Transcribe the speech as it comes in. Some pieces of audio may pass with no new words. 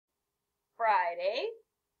Friday.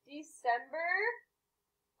 December,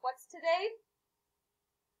 what's today?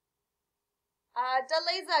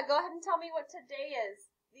 Daleza, go ahead and tell me what today is.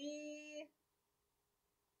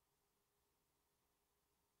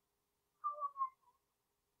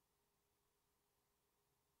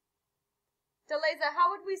 Daleza, how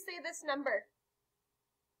would we say this number?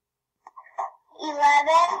 11.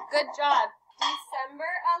 Good job. December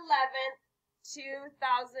 11th,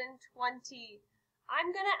 2020.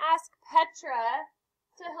 I'm going to ask Petra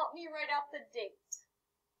to help me write out the date.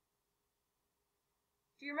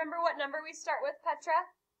 Do you remember what number we start with, Petra?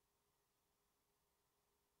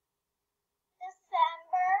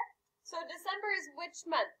 December. So December is which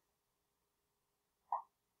month?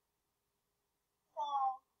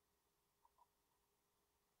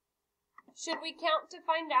 Should we count to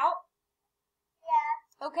find out?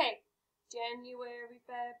 Yeah. Okay. January,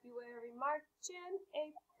 February, March, and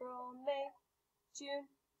April, May, June,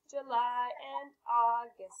 July, and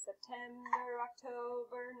August, September,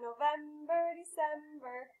 October, November,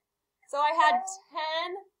 December. So I had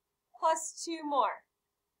 10 plus 2 more.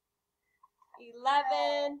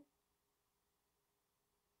 11,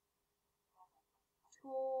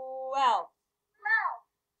 12.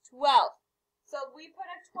 12. So we put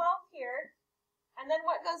a 12 here, and then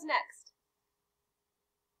what goes next?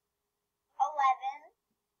 11.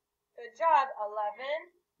 Good job, 11.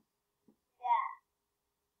 Yeah.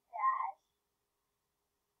 Dash.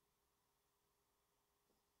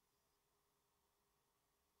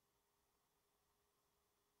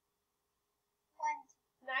 20.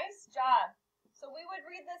 Nice job. So we would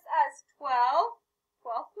read this as 12,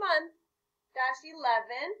 12th month, dash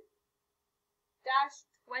 11, dash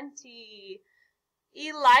 20.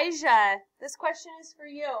 Elijah, this question is for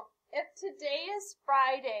you. If today is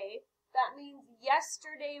Friday, that means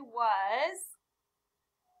yesterday was...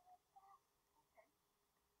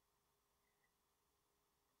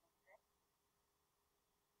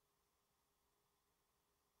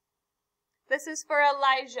 This is for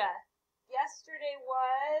Elijah. Yesterday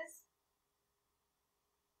was...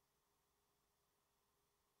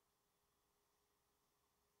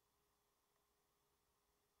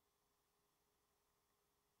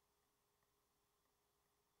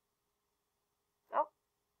 Oh,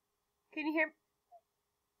 can you hear?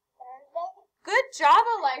 Thursday. Good job,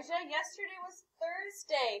 Elijah. Yesterday was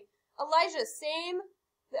Thursday. Elijah, same.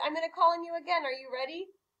 I'm going to call on you again. Are you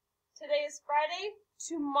ready? Today is Friday.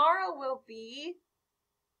 Tomorrow will be...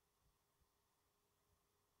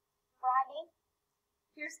 Friday.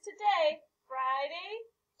 Here's today,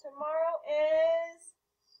 Friday. Tomorrow is...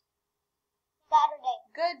 Saturday.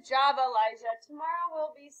 Good job, Elijah. Tomorrow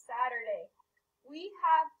will be Saturday. We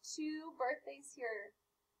have 2 birthdays here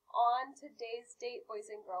on today's date, boys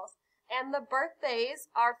and girls. And the birthdays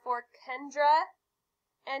are for Kendra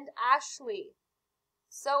and Ashley.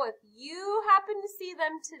 So if you happen to see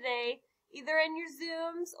them today, either in your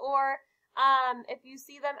Zooms or if you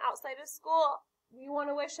see them outside of school, we want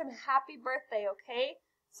to wish them happy birthday, okay?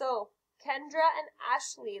 So Kendra and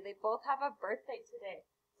Ashley, they both have a birthday today.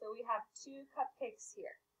 So we have 2 cupcakes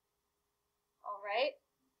here. All right?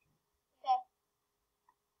 Okay.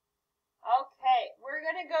 Okay, we're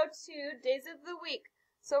going to go to days of the week.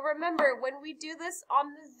 So remember, when we do this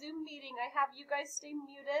on the Zoom meeting, I have you guys stay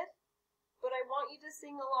muted, but I want you to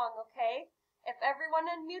sing along, okay? If everyone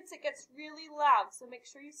unmutes, it gets really loud, so make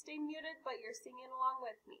sure you stay muted, but you're singing along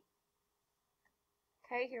with me.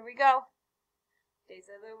 Okay, here we go. Days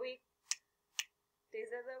of the week.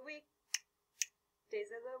 Days of the week.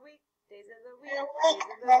 Days of the week. Days of the week. Days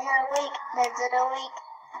of the week. Days of the week.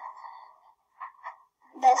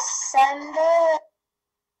 December.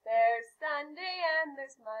 There's Sunday and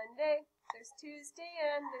there's Monday. There's Tuesday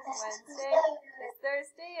and there's Wednesday. There's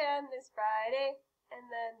Thursday and there's Friday. And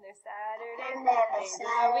then there's Saturday. And then Days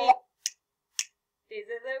of the week.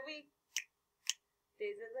 Days of the week.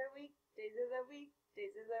 Days of the week. Days of the week.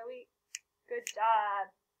 Days of the week. Good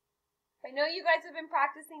job. I know you guys have been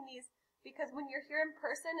practicing these because when you're here in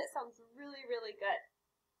person, it sounds really, really good.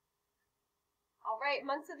 All right,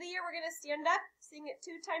 months of the year, we're going to stand up, sing it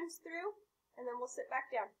 2 times through, and then we'll sit back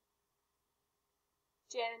down.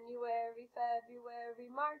 January, February,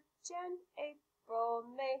 March, and April,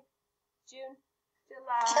 May, June,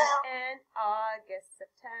 July, and August,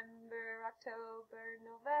 September, October,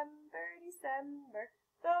 November, December.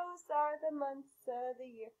 Those are the months of the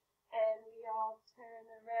year, and we all turn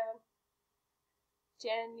around.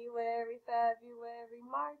 January, February,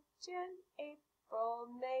 March, and April,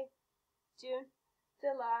 May, June,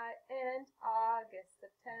 July, and August,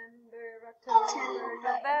 September, October,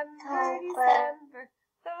 November, December.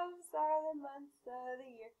 Those are the months of the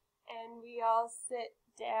year, and we all sit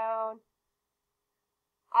down.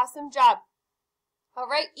 Awesome job. All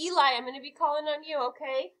right, Eli, I'm going to be calling on you,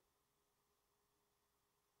 okay?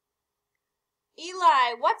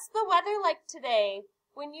 Eli, what's the weather like today?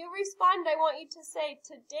 When you respond, I want you to say,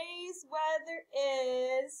 today's weather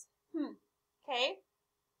is, okay?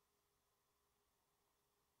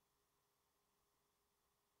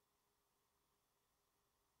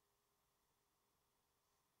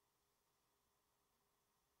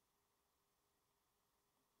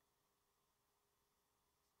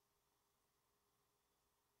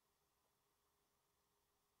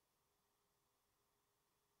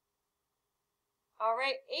 All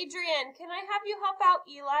right, Adrian, can I have you help out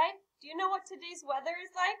Eli? Do you know what today's weather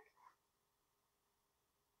is like?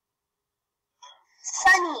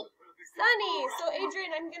 Sunny. Sunny. So,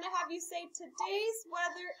 Adrian, I'm going to have you say today's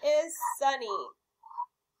weather is sunny.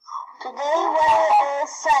 Today's weather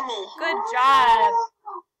is sunny. Good job.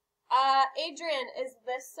 Adrian, is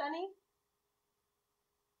this sunny?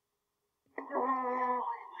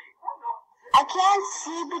 I can't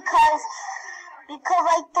see because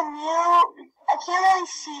like the mute, I can't really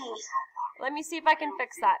see. Let me see if I can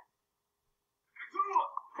fix that.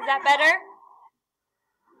 Is that better?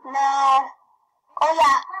 No. Oh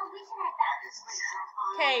yeah.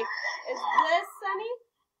 Okay. Is this sunny?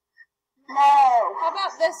 No. How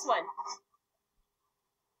about this one?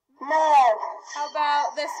 No. How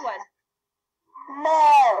about this one?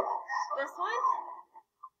 No. This one?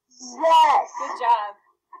 Yes. Good job.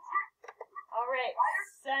 All right.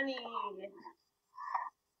 Sunny.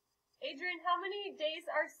 Adrian, how many days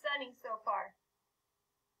are sunny so far?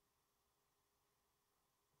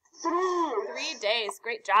 3. 3 days.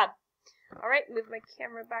 Great job. All right, move my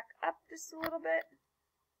camera back up just a little bit.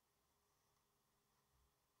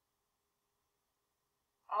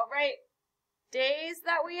 All right, days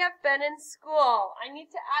that we have been in school. I need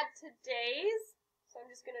to add today's, so I'm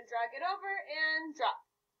just going to drag it over and drop.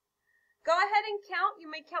 Go ahead and count. You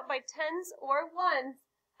may count by tens or ones,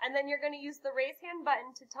 and then you're going to use the raise hand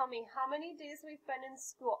button to tell me how many days we've been in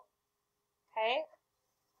school. Okay?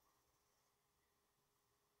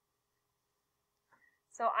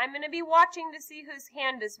 So I'm going to be watching to see whose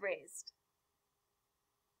hand is raised.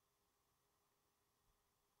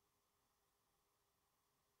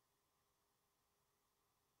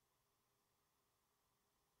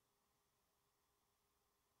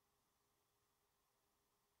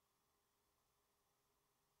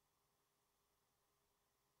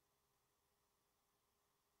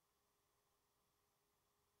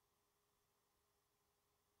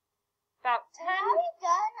 About 10 Are we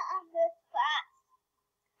done on this class?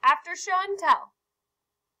 after show and tell.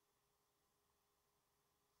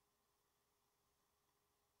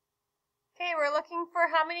 Okay, we're looking for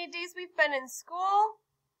how many days we've been in school.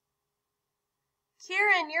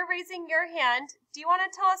 Kieran, you're raising your hand. Do you want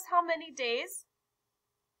to tell us how many days?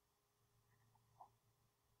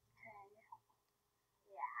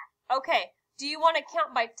 Yeah. Okay. Do you want to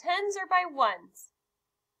count by tens or by ones?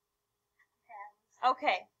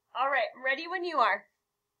 Okay. All right. I'm ready when you are.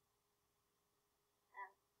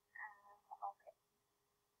 Okay.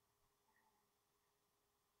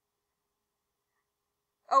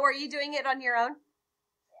 Oh, are you doing it on your own?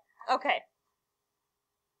 Yeah. Okay.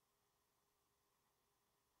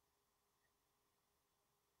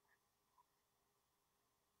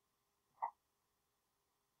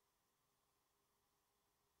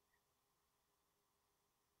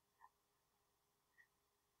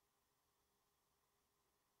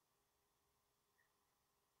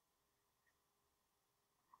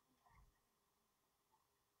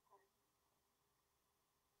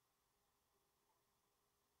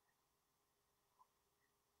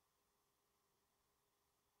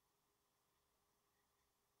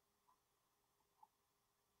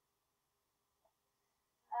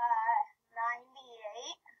 Uh,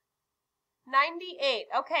 98.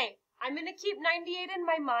 Okay. I'm going to keep 98 in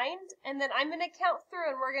my mind, and then I'm going to count through,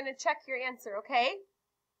 and we're going to check your answer, okay?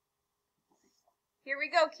 Here we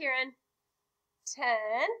go, Kieran. 10,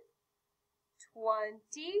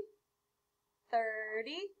 20,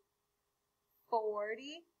 30,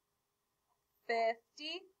 40,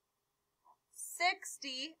 50,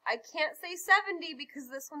 60. I can't say 70 because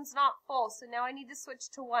this one's not full, so now I need to switch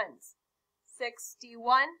to ones.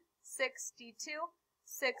 61, 62,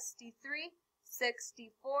 63,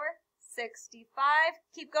 64, 65.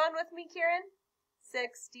 Keep going with me, Kieran.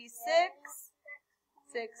 66,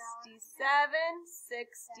 67,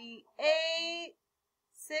 68,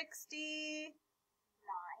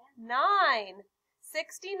 69.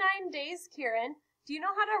 69 days, Kieran. Do you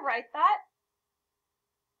know how to write that?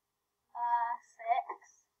 6.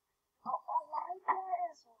 Oh, right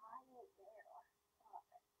there is right there.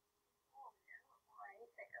 Right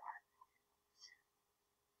there.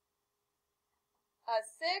 a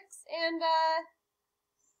 6 and a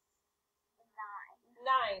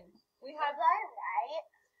 9. We have. Was I right?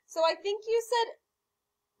 So I think you said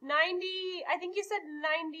 90. I think you said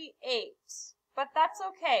 98, but that's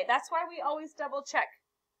okay. That's why we always double check.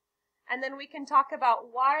 And then we can talk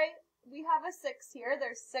about why we have a 6 here.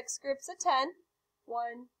 There's 6 groups of 10.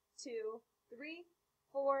 1, 2, 3,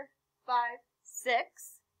 4, 5,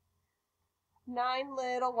 6. 9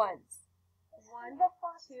 little ones. 1, 2,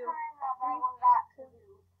 3, 4,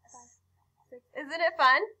 5, 6. Isn't it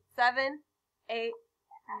fun? 7, 8,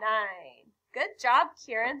 9. Good job,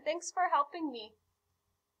 Kieran. Thanks for helping me.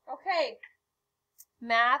 Okay.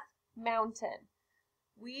 Math Mountain.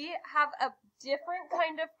 We have a different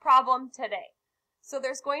kind of problem today. So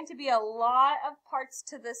there's going to be a lot of parts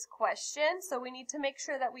to this question, so we need to make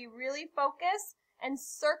sure that we really focus and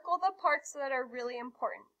circle the parts that are really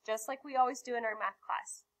important, just like we always do in our math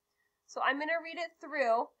class. So I'm going to read it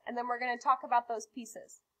through, and then we're going to talk about those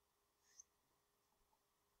pieces.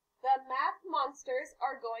 The math monsters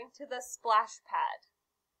are going to the splash pad.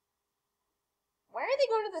 Why are they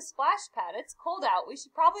going to the splash pad? It's cold out. We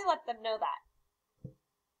should probably let them know that.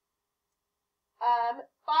 5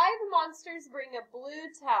 monsters bring a blue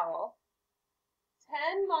towel.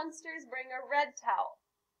 10 monsters bring a red towel.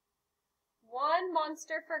 1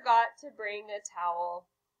 monster forgot to bring a towel.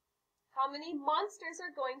 How many monsters are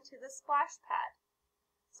going to the splash pad?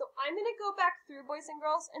 So I'm going to go back through, boys and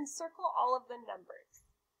girls, and circle all of the numbers.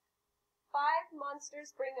 5 monsters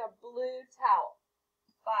bring a blue towel.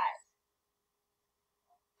 5.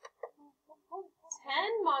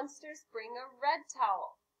 10 monsters bring a red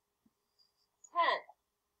towel. 10.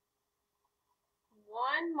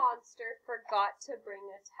 1 monster forgot to bring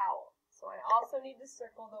a towel. So I also need to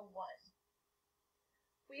circle the 1.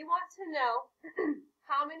 We want to know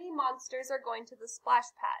how many monsters are going to the splash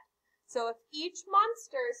pad. So if each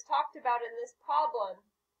monster is talked about in this problem,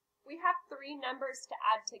 we have 3 numbers to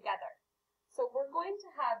add together. So we're going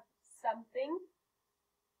to have something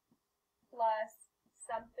plus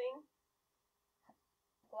something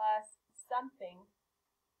plus something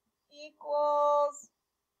equals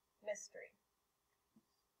mystery.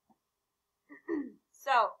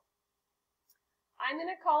 So, I'm going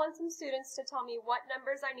to call on some students to tell me what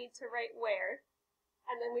numbers I need to write where,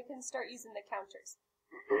 and then we can start using the counters.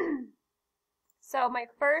 So, my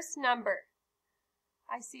first number,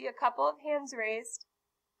 I see a couple of hands raised.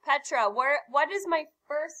 Petra, what is my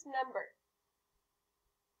first number?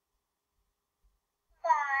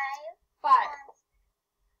 5. 5.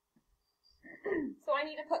 So I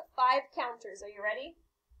need to put 5 counters. Are you ready?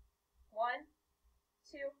 1,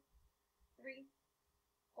 2, 3,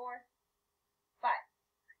 4,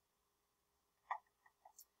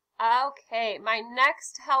 5. Okay, my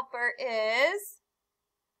next helper is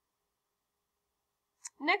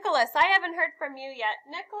Nicholas. I haven't heard from you yet.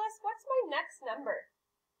 Nicholas, what's my next number?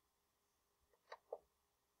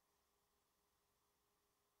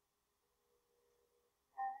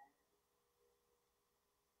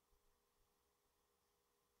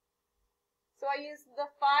 So I used the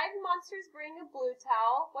 5 monsters bring a blue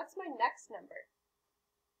towel. What's my next number?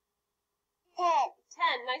 10.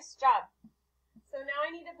 10. Nice job. So now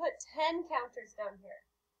I need to put 10 counters down here.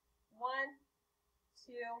 1,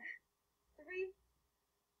 2, 3,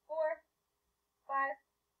 4, 5,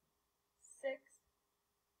 6,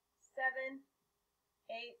 7,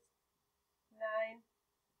 8, 9,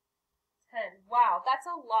 10. Wow, that's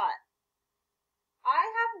a lot.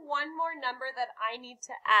 I have one more number that I need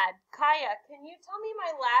to add. Kaya, can you tell me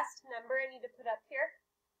my last number I need to put up here?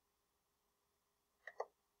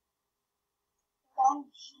 1.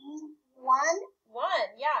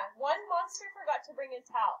 1, yeah. 1 monster forgot to bring a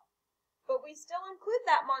towel. But we still include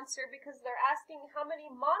that monster because they're asking how many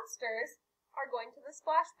monsters are going to the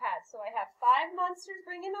splash pad. So I have 5 monsters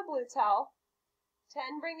bringing a blue towel,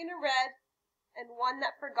 10 bringing a red, and 1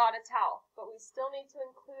 that forgot a towel. But we still need to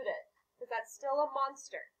include it because that's still a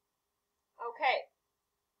monster. Okay.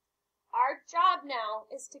 Our job now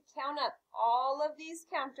is to count up all of these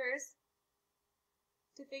counters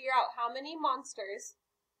to figure out how many monsters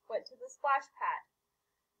went to the splash pad.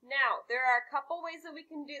 Now, there are a couple ways that we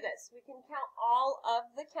can do this. We can count all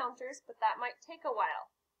of the counters, but that might take a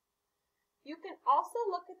while. You can also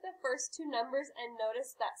look at the first 2 numbers and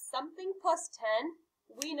notice that something plus 10,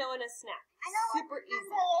 we know in a snack. I know Super what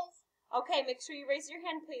easy. number is. Okay, make sure you raise your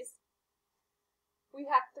hand, please. We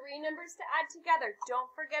have 3 numbers to add together.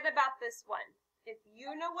 Don't forget about this one. If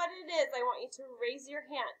you know what it is, I want you to raise your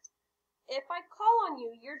hand. If I call on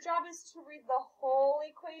you, your job is to read the whole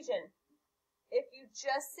equation. If you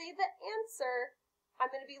just say the answer, I'm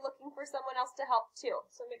going to be looking for someone else to help too.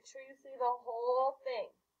 So make sure you see the whole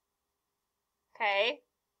thing. Okay.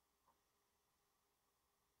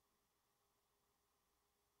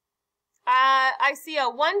 I see a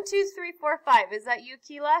 1, 2, 3, 4, 5. Is that you,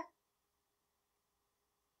 Keela?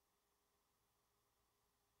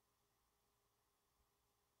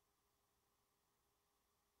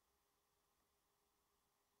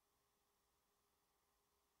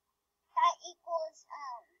 That equals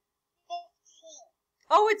 15.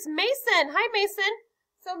 Oh, it's Mason. Hi, Mason.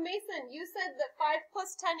 So, Mason, you said that 5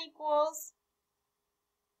 plus 10 equals...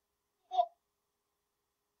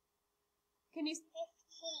 Can you... 15.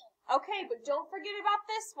 Okay, but don't forget about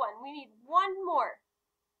this one. We need one more.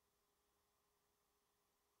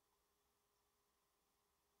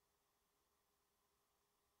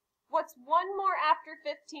 What's one more after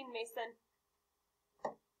 15, Mason?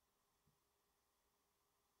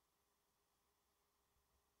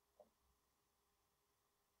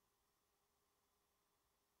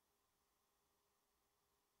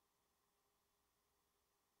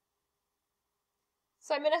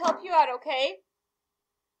 So I'm going to help you out, okay?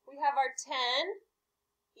 We have our 10,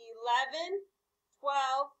 11,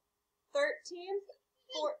 12, 13,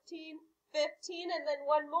 14, 15, and then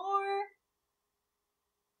one more.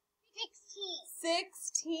 16.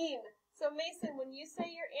 16. So Mason, when you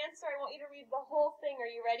say your answer, I want you to read the whole thing.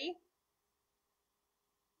 Are you ready?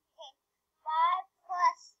 Okay. 5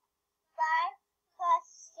 plus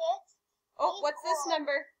 6. Oh, what's this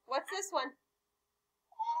number? What's this one?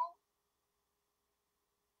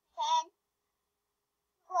 10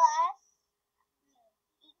 plus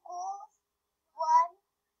equals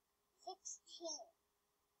 116.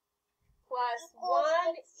 Plus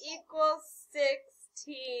 1 equals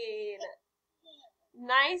 16.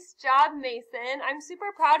 Nice job, Mason. I'm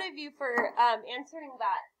super proud of you for answering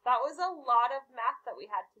that. That was a lot of math that we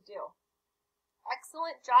had to do.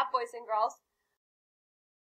 Excellent job, boys and girls.